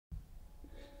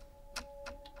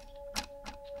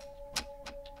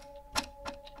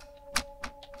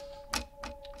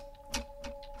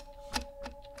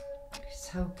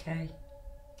okay?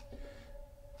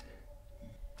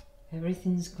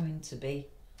 Everything's going to be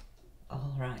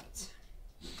all right.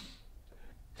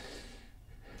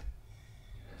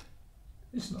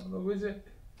 It's not though, is it?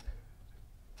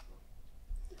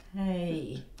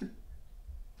 Hey.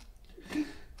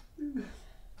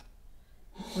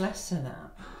 Less of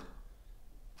that.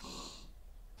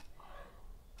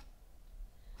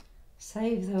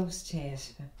 Save those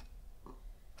tears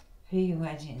for your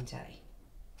wedding day.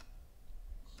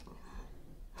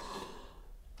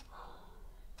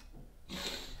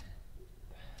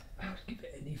 I would give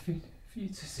it anything for you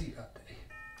to see that day.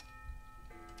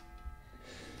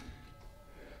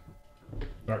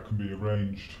 That can be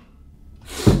arranged.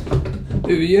 Who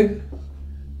are you?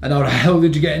 And how the hell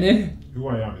did you get in here? Who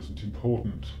I am isn't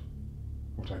important.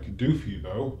 What I can do for you,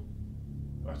 though,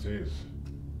 that is.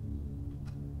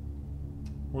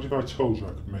 What if I told you I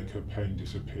could make her pain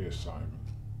disappear, Simon?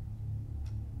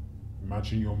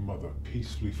 Imagine your mother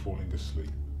peacefully falling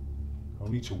asleep,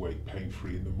 only to wake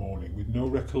pain-free in the morning with no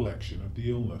recollection of the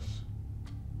illness.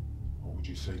 What would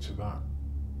you say to that?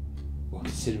 Well,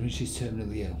 considering she's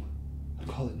terminally ill, I'd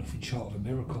call it nothing short of a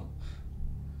miracle.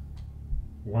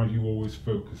 Why do you always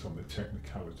focus on the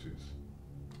technicalities?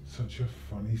 Such a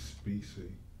funny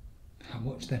species. How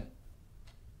much then?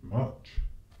 Much.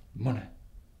 Money.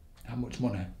 How much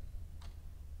money?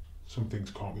 Some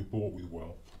things can't be bought with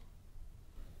wealth.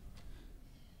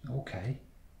 Okay.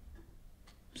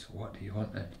 So what do you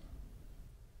want then?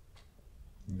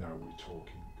 Now we're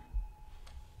talking.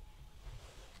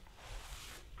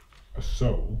 A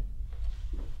soul.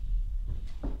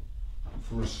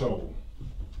 For a soul.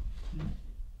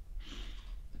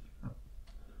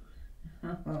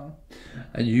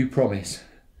 And you promise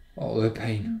all her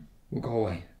pain will go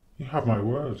away? You have my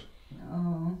word.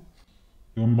 No.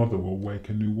 Your mother will wake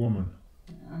a new woman.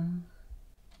 No.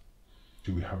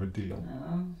 Do we have a deal?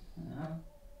 No. No.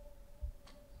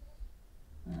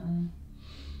 No.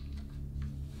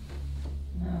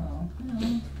 No.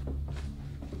 No.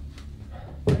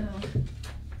 No.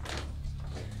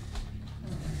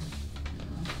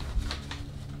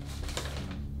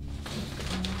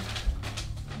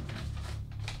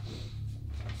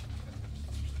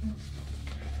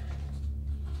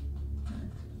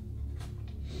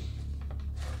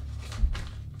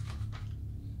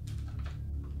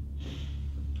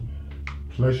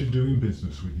 Pleasure doing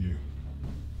business with you.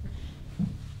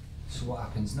 So what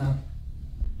happens now?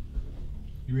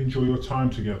 You enjoy your time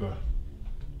together,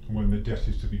 and when the debt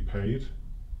is to be paid,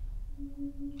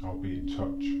 I'll be in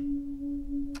touch.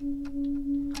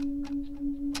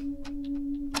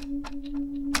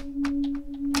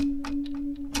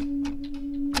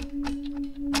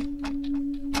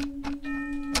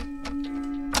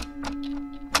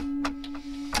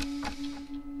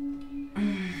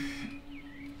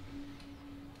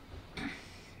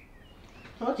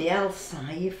 Bloody hell, Si,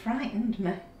 you frightened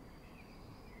me.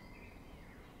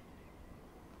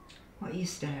 What are you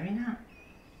staring at?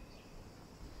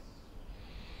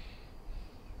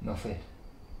 Nothing.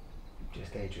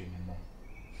 Just daydreaming, Mum.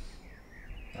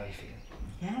 How are you feeling?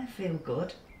 Yeah, I feel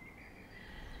good.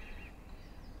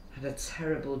 Had a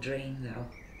terrible dream though.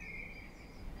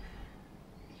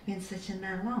 You've been sitting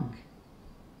there long?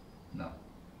 No.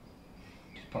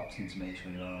 Just popped into me so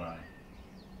you're alright.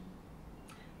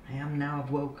 I am now,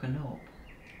 I've woken up.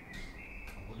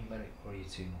 I wouldn't let it worry you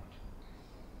too much.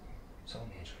 It's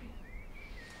only a dream.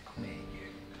 Come here,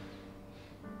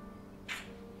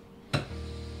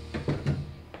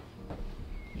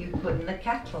 you. You putting the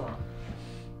kettle on?